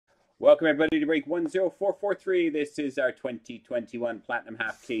Welcome everybody to break 10443. This is our 2021 Platinum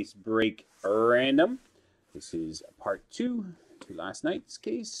Half Case Break Random. This is part 2 to last night's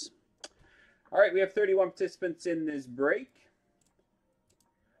case. All right, we have 31 participants in this break.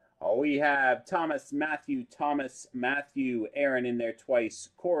 We have Thomas, Matthew, Aaron in there twice,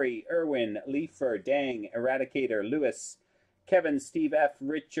 Corey, Irwin, Leifer, Dang, Eradicator, Lewis, Kevin, Steve F,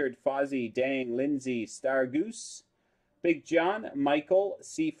 Richard, Fozzie, Dang, Lindsay, Star Goose, Big John, Michael,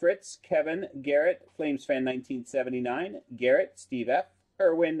 C. Fritz, Kevin, Garrett, Flames Fan 1979, Garrett, Steve F,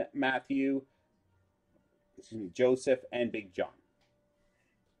 Irwin, Matthew, Joseph, and Big John.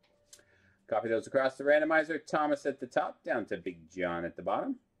 Copy those across the randomizer. Thomas at the top, down to Big John at the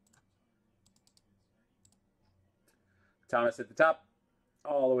bottom. Thomas at the top,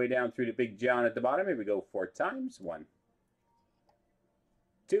 all the way down through to Big John at the bottom. Here we go 4 times. 1,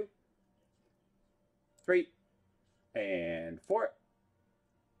 2, 3, and 4.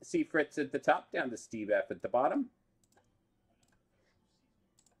 C. Fritz at the top, down to Steve F at the bottom.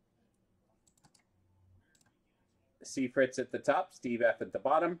 C. Fritz at the top, Steve F at the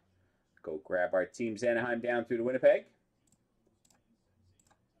bottom. Go grab our teams. Anaheim down through to Winnipeg.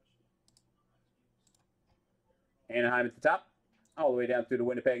 Anaheim at the top, all the way down through to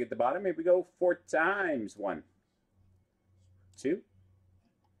Winnipeg at the bottom. Here we go 4 times. 1, 2,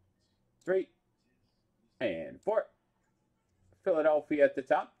 3, and 4. Philadelphia at the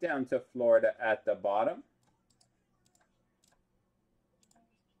top, down to Florida at the bottom.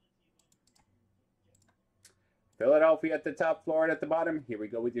 Philadelphia at the top, Florida at the bottom. Here we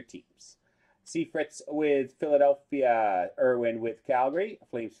go with your teams. C. Fritz with Philadelphia, Irwin with Calgary,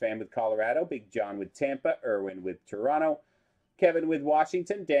 Flames Fan with Colorado, Big John with Tampa, Irwin with Toronto, Kevin with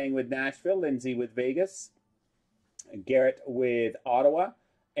Washington, Dang with Nashville, Lindsay with Vegas, Garrett with Ottawa,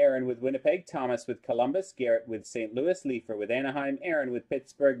 Aaron with Winnipeg, Thomas with Columbus, Garrett with St. Louis, Leifer with Anaheim, Aaron with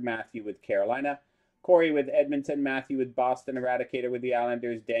Pittsburgh, Matthew with Carolina, Corey with Edmonton, Matthew with Boston, Eradicator with the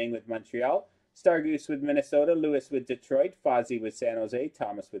Islanders, Dang with Montreal, Star Goose with Minnesota, Lewis with Detroit, Fozzie with San Jose,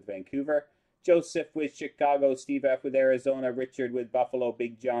 Thomas with Vancouver, Joseph with Chicago, Steve F with Arizona, Richard with Buffalo,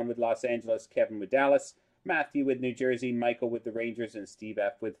 Big John with Los Angeles, Kevin with Dallas, Matthew with New Jersey, Michael with the Rangers, and Steve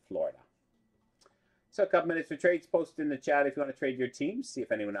F with Florida. So a couple minutes for trades. Post in the chat if you want to trade your teams. See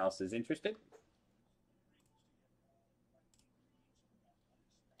if anyone else is interested.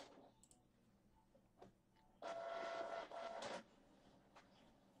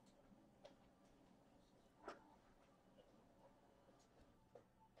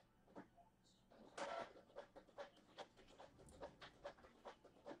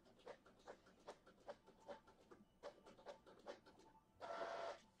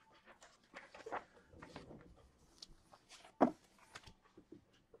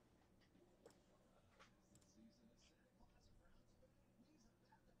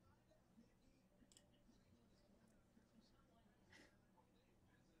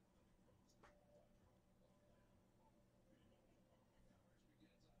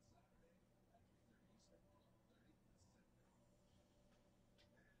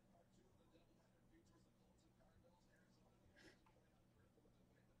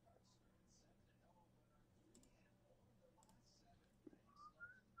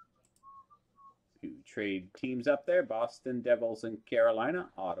 Trade teams up there: Boston, Devils, and Carolina,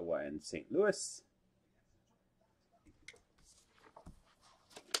 Ottawa, and St. Louis.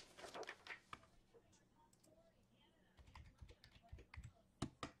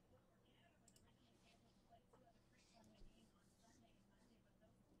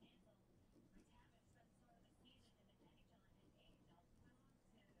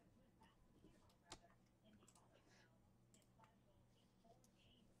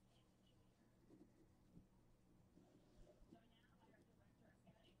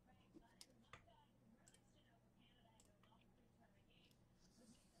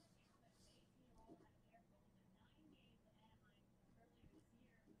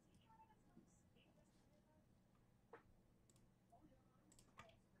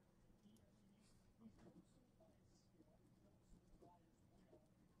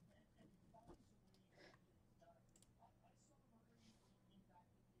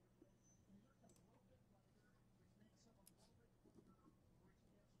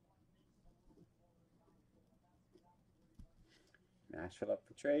 Nashville up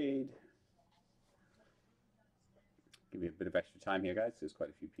for trade. Give me a bit of extra time here, guys. There's quite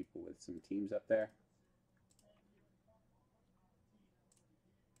a few people with some teams up there.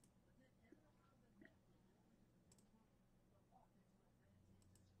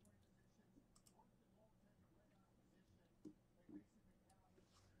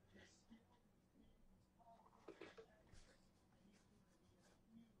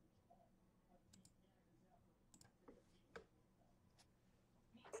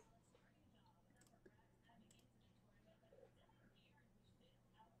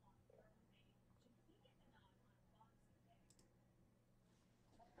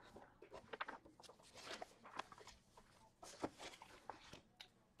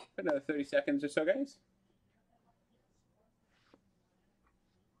 Another 30 seconds or so, guys.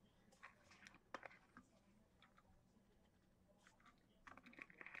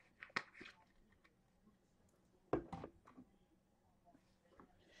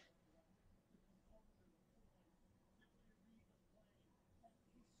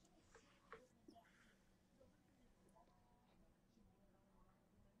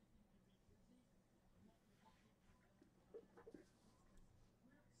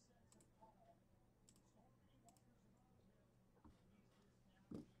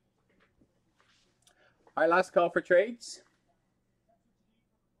 All right, last call for trades.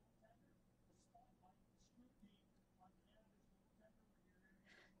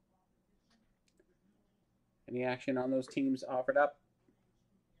 Any action on those teams offered up?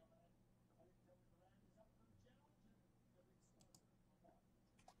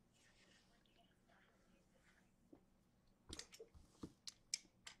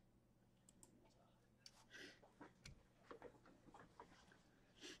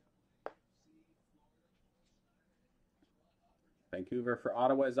 Vancouver for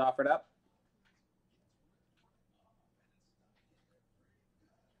Ottawa is offered up.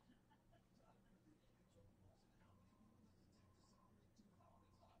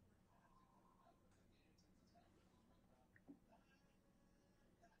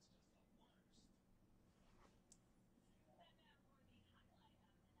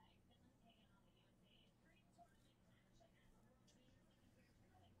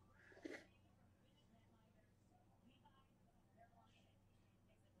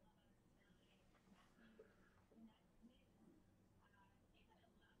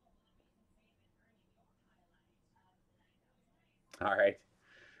 All right.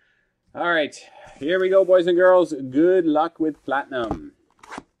 All right. Here we go, boys and girls. Good luck with Platinum.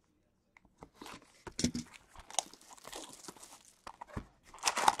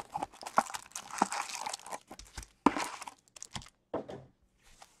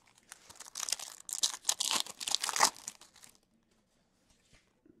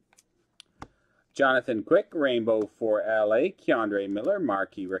 Jonathan Quick, Rainbow for LA. Keandre Miller,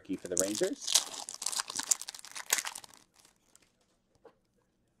 marquee rookie for the Rangers.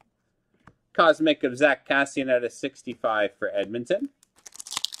 Cosmic of Zach Kassian at a 65 for Edmonton.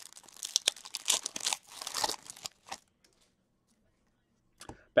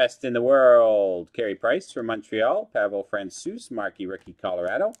 Best in the World, Carey Price for Montreal. Pavel Francouz, marquee rookie,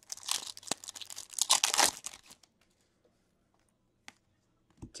 Colorado.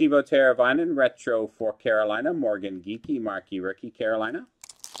 Teuvo Teravainen, retro for Carolina. Morgan Geekie, marquee rookie, Carolina.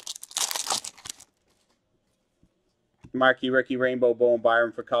 Marquee rookie, Rainbow Bowen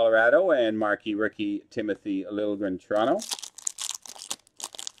Byram for Colorado. And marquee rookie, Timothy Liljegren, Toronto.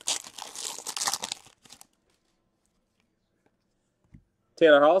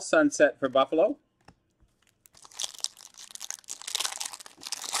 Taylor Hall, Sunset for Buffalo.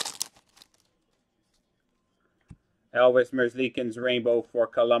 Elvis Merzlikins, Rainbow for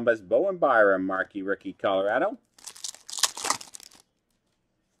Columbus. Bowen Byram, marquee rookie, Colorado.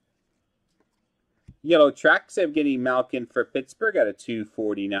 Yellow Tracks, Evgeny Malkin for Pittsburgh at a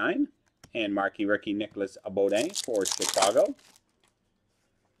 249. And marquee rookie, Nicholas Baudin for Chicago.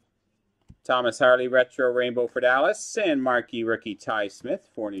 Thomas Harley, retro Rainbow for Dallas. And marquee rookie, Ty Smith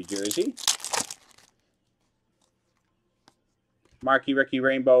for New Jersey. Marquee rookie,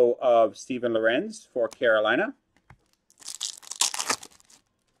 Rainbow of Steven Lorenz for Carolina.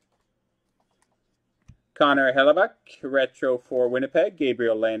 Connor Hellebuck, retro for Winnipeg.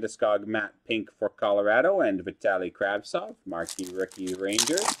 Gabriel Landeskog, matte pink for Colorado. And Vitaly Kravtsov, marquee rookie,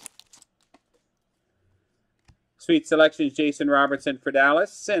 Rangers. Sweet selections, Jason Robertson for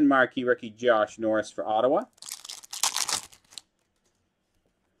Dallas. And marquee rookie, Josh Norris for Ottawa.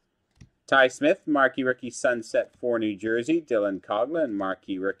 Ty Smith, marquee rookie, Sunset for New Jersey. Dylan Coghlan,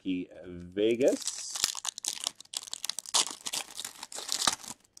 marquee rookie, Vegas.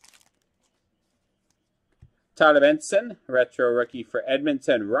 Tyler Benson, retro rookie for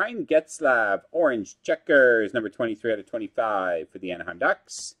Edmonton. Ryan Getzlav, orange checkers, number 23 out of 25 for the Anaheim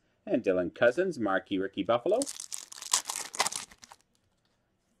Ducks. And Dylan Cousins, marquee rookie, Buffalo.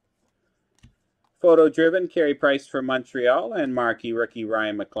 Photo driven, Carey Price for Montreal. And marquee rookie,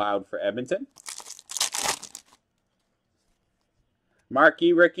 Ryan McLeod for Edmonton.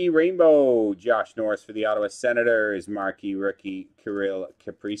 Marquee rookie, Rainbow, Josh Norris for the Ottawa Senators. Marquee rookie, Kirill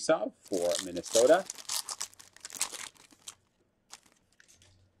Kaprizov for Minnesota.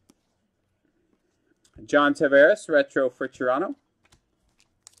 John Tavares, retro for Toronto.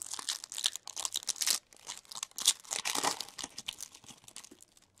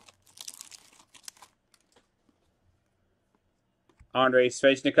 Andrei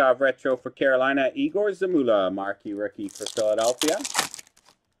Svechnikov retro for Carolina. Igor Zamula, marquee rookie for Philadelphia.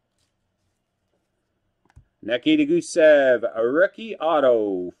 Nikita Gusev, a rookie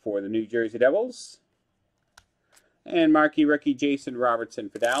auto for the New Jersey Devils. And marquee rookie Jason Robertson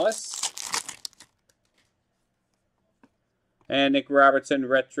for Dallas. And Nick Robertson,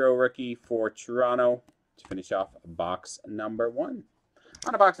 retro rookie for Toronto to finish off box number 1.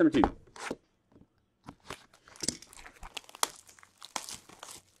 On to box number 2.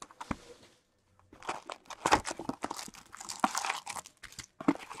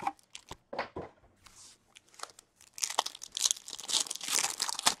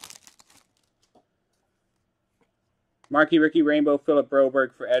 Marquee rookie Rainbow, Philip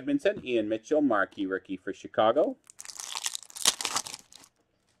Broberg for Edmonton. Ian Mitchell, marquee rookie for Chicago.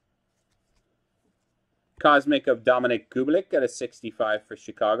 Cosmic of Dominic Kubalik at a 65 for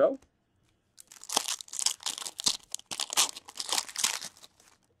Chicago.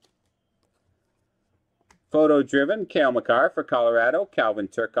 Photo Driven, Cale Makar for Colorado. Calvin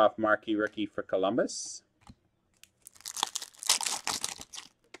Turcoff, marquee rookie for Columbus.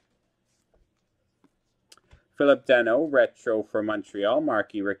 Philip Dano, retro for Montreal.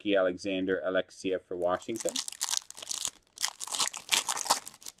 Marquee rookie Alexander Alexiev for Washington.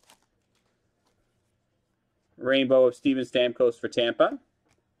 Rainbow of Steven Stamkos for Tampa.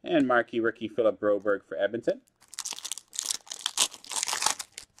 And marquee rookie Philip Broberg for Edmonton.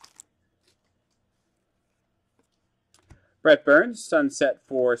 Brett Burns, Sunset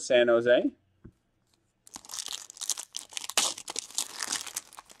for San Jose.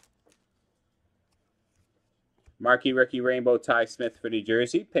 Marquee rookie Rainbow Ty Smith for New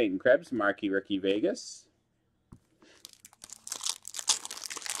Jersey. Peyton Krebs, marquee rookie Vegas.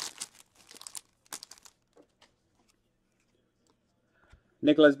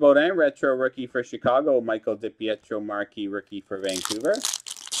 Nicholas Baudin, retro rookie for Chicago. Michael DiPietro, marquee rookie for Vancouver.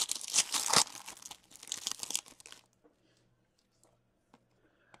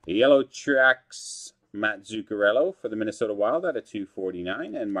 Yellow Tracks, Matt Zuccarello for the Minnesota Wild at a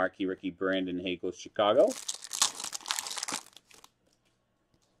 249. And marquee rookie Brandon Hagel, Chicago.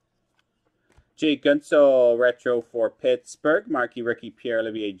 Jake Guentzel, retro for Pittsburgh. Marquee rookie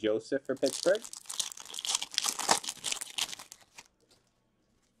Pierre-Olivier Joseph for Pittsburgh.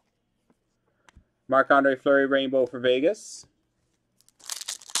 Marc-Andre Fleury, rainbow for Vegas.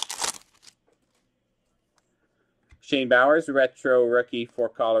 Shane Bowers, retro rookie for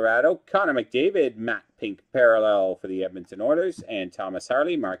Colorado. Connor McDavid, matte pink parallel for the Edmonton Oilers. And Thomas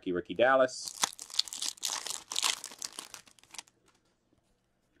Harley, marquee rookie Dallas.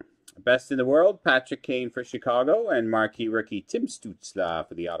 Best in the world, Patrick Kane for Chicago. And marquee rookie Tim Stützle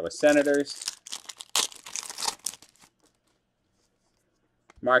for the Ottawa Senators.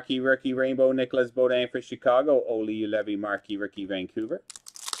 Marquee rookie rainbow Nicholas Baudin for Chicago. Oli Ulevi, marquee rookie Vancouver.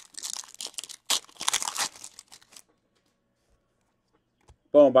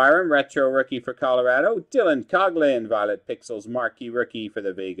 Bowen Byram, retro rookie for Colorado. Dylan Coghlan, Violet Pixels, marquee rookie for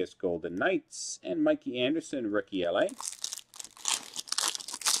the Vegas Golden Knights. And Mikey Anderson, rookie LA.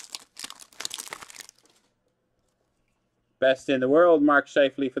 Best in the world, Mark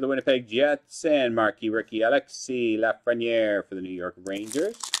Scheifele for the Winnipeg Jets. And marquee rookie Alexis Lafreniere for the New York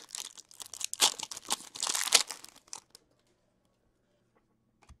Rangers.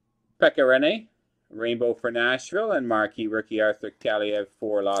 Pekka Rinne, rainbow for Nashville. And marquee rookie Arthur Kaliev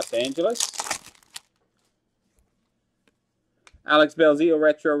for Los Angeles. Alex Belzile,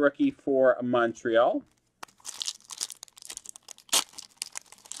 retro rookie for Montreal.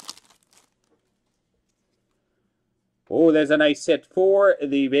 Oh, there's a nice hit for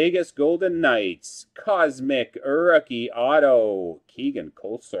the Vegas Golden Knights. Cosmic rookie auto, Keegan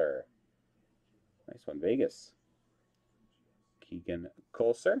Kolser. Nice one, Vegas. Keegan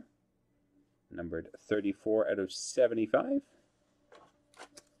Kolser, numbered 34 out of 75.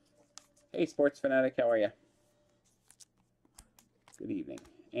 Hey, Sports Fanatic, how are you? Good evening.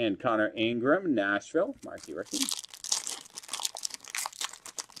 And Connor Ingram, Nashville, marquee rookie.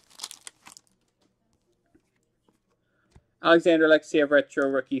 Alexander Alexiev, retro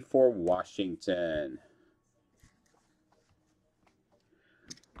rookie for Washington.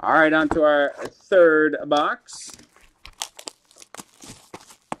 All right, on to our third box.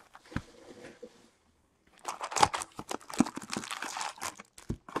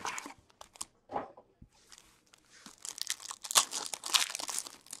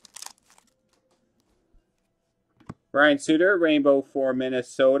 Ryan Suter, rainbow for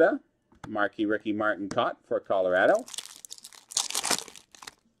Minnesota. Marquee rookie Martin Kaut for Colorado.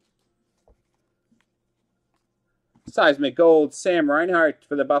 Seismic Gold, Sam Reinhart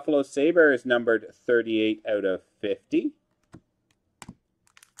for the Buffalo Sabres, numbered 38 out of 50.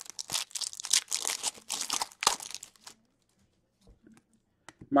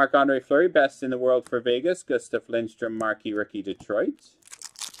 Marc-Andre Fleury, best in the world for Vegas. Gustav Lindstrom, marquee rookie, Detroit.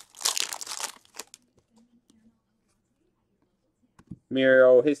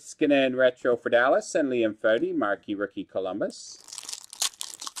 Miro Heiskanen, retro for Dallas. And Liam Foudy, marquee rookie, Columbus.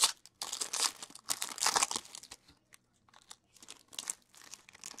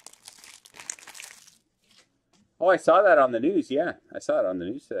 Oh, I saw that on the news. Yeah, I saw it on the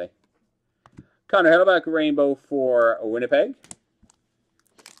news today. Connor Hellebuck, rainbow for Winnipeg.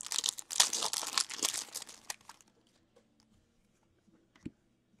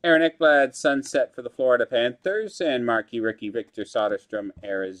 Aaron Ekblad, sunset for the Florida Panthers. And marquee rookie, Victor Soderstrom,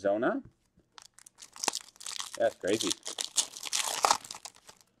 Arizona. That's crazy.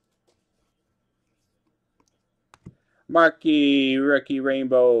 Marquee rookie,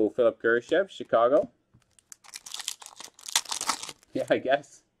 rainbow, Philip Kurashev, Chicago. Yeah, I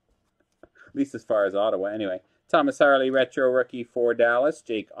guess. At least as far as Ottawa, anyway. Thomas Harley, retro rookie for Dallas.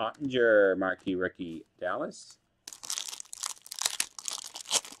 Jake Ottinger, marquee rookie, Dallas.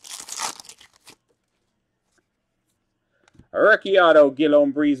 A rookie auto,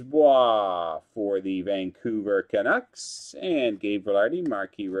 Guillaume Brisebois for the Vancouver Canucks. And Gabe Velarde,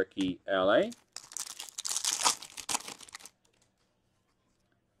 marquee rookie, LA.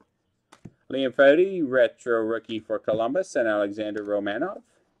 Liam Foudy, retro rookie for Columbus. And Alexander Romanov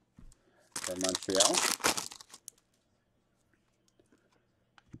for Montreal.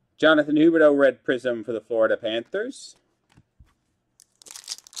 Jonathan Huberdeau, red prism for the Florida Panthers.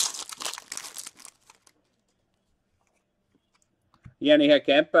 Yanni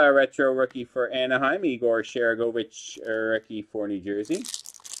Hakempa, retro rookie for Anaheim. Igor Sharagovich, rookie for New Jersey.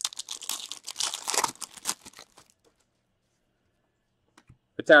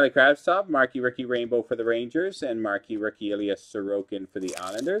 Vitaly Kravtsov, marquee rookie rainbow for the Rangers. And marquee rookie Elias Sorokin for the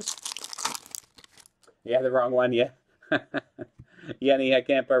Islanders. Yeah, the wrong one, yeah. Yanni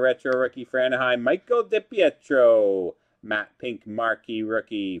Hakempa, retro rookie for Anaheim. Michael DiPietro, matte pink marquee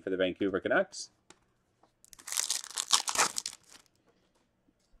rookie for the Vancouver Canucks.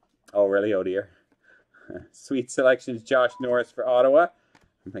 Oh, really? Oh, dear. Sweet selections, Josh Norris for Ottawa.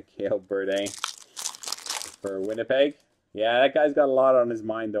 Mikhail Burdin for Winnipeg. Yeah, that guy's got a lot on his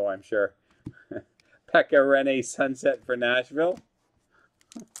mind, though, I'm sure. Pekka Rene, sunset for Nashville.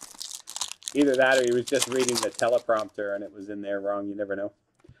 Either that or he was just reading the teleprompter and it was in there wrong. You never know.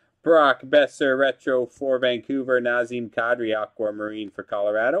 Brock Besser, retro for Vancouver. Nazem Kadri, aquamarine for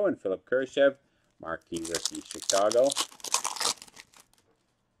Colorado. And Philip Kurashev, marquee rookie, Chicago.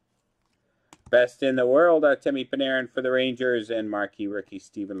 Best in the world, Timmy Panarin for the Rangers. And marquee rookie,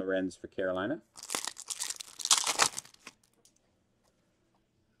 Steven Lorenz for Carolina.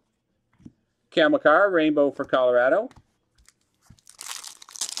 Cale Makar, rainbow for Colorado.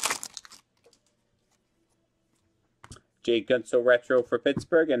 Jake Guentzel, retro for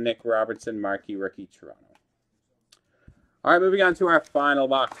Pittsburgh. And Nick Robertson, marquee rookie, Toronto. All right, moving on to our final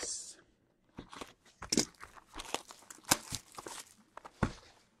box.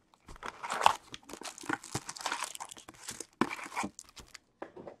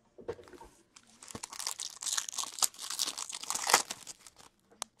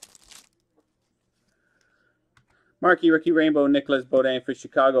 Marquee rookie rainbow, Nicholas Baudin for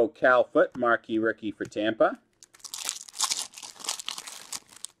Chicago. Cal Foote, marquee rookie for Tampa.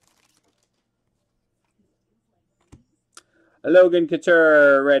 Logan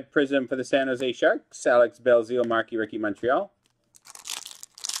Couture, red prism for the San Jose Sharks. Alex Belzile, marquee rookie, Montreal.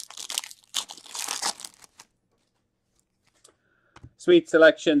 Sweet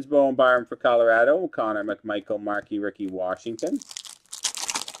selections, Bowen Byram for Colorado. Connor McMichael, marquee rookie, Washington.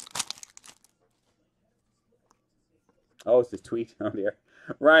 Oh, it's a tweet. Oh, dear.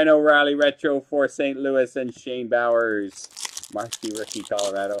 Ryan O'Reilly, retro for St. Louis. And Shane Bowers, marquee rookie,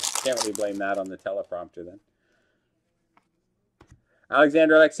 Colorado. Can't really blame that on the teleprompter then.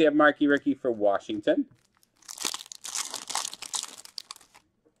 Alexander Alexiev, marquee rookie for Washington.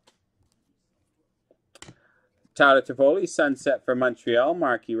 Tyler Toffoli, sunset for Montreal.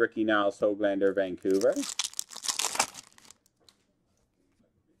 Marquee rookie, Niles Höglander, Vancouver.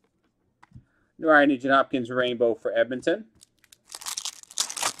 Ryan Nugent-Hopkins, rainbow for Edmonton.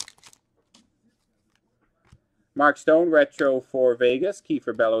 Mark Stone, retro for Vegas.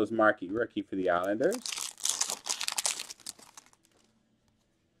 Kiefer Bellows, marquee rookie for the Islanders.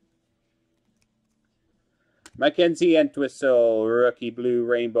 Mackenzie Entwistle, rookie blue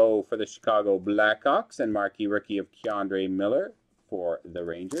rainbow for the Chicago Blackhawks. And marquee rookie of Keandre Miller for the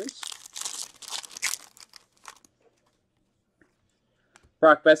Rangers.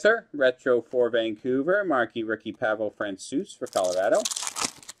 Brock Besser, retro for Vancouver. Marquee rookie Pavel Francouz for Colorado.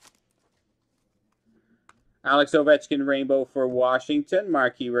 Alex Ovechkin rainbow for Washington.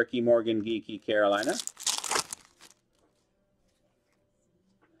 Marquee rookie Morgan Geekie, Carolina.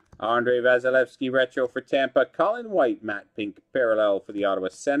 Andrei Vasilevsky retro for Tampa. Colin White matte pink parallel for the Ottawa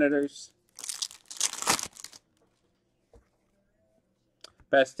Senators.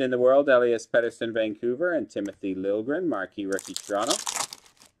 Best in the world, Elias Pettersson, Vancouver, and Timothy Liljegren, marquee rookie, Toronto.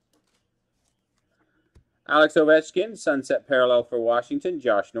 Alex Ovechkin, sunset parallel for Washington.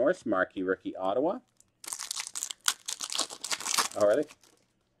 Josh Norris, marquee rookie, Ottawa. Oh, really?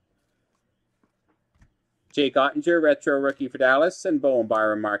 Jake Ottinger, retro rookie for Dallas, and Bowen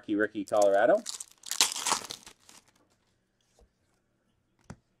Byram, marquee rookie, Colorado.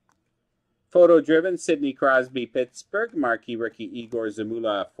 Photo driven, Sidney Crosby, Pittsburgh, marquee rookie, Igor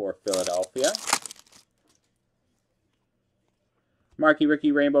Zamula for Philadelphia. Marquee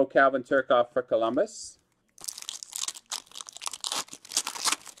rookie rainbow, Calvin Turcoff for Columbus.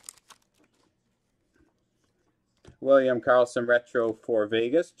 William Karlsson retro for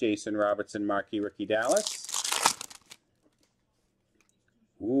Vegas. Jason Robertson, marquee rookie, Dallas.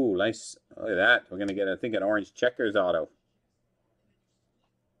 Ooh, nice. Look at that. We're going to get, I think, an orange checkers auto.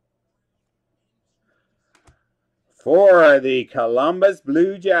 For the Columbus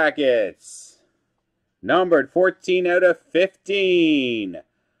Blue Jackets, numbered 14 out of 15.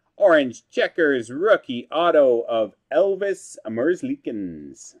 Orange checkers rookie auto of Elvis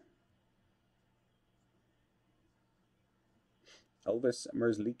Merzlikins. Elvis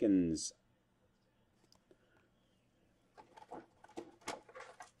Merzlikins.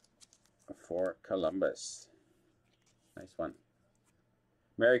 For Columbus. Nice one.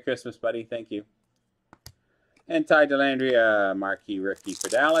 Merry Christmas, buddy. Thank you. And Ty Dellandrea, marquee rookie for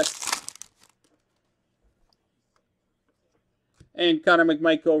Dallas. And Connor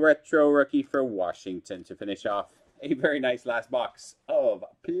McMichael, retro rookie for Washington to finish off a very nice last box of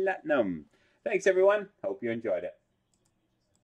Platinum. Thanks, everyone. Hope you enjoyed it.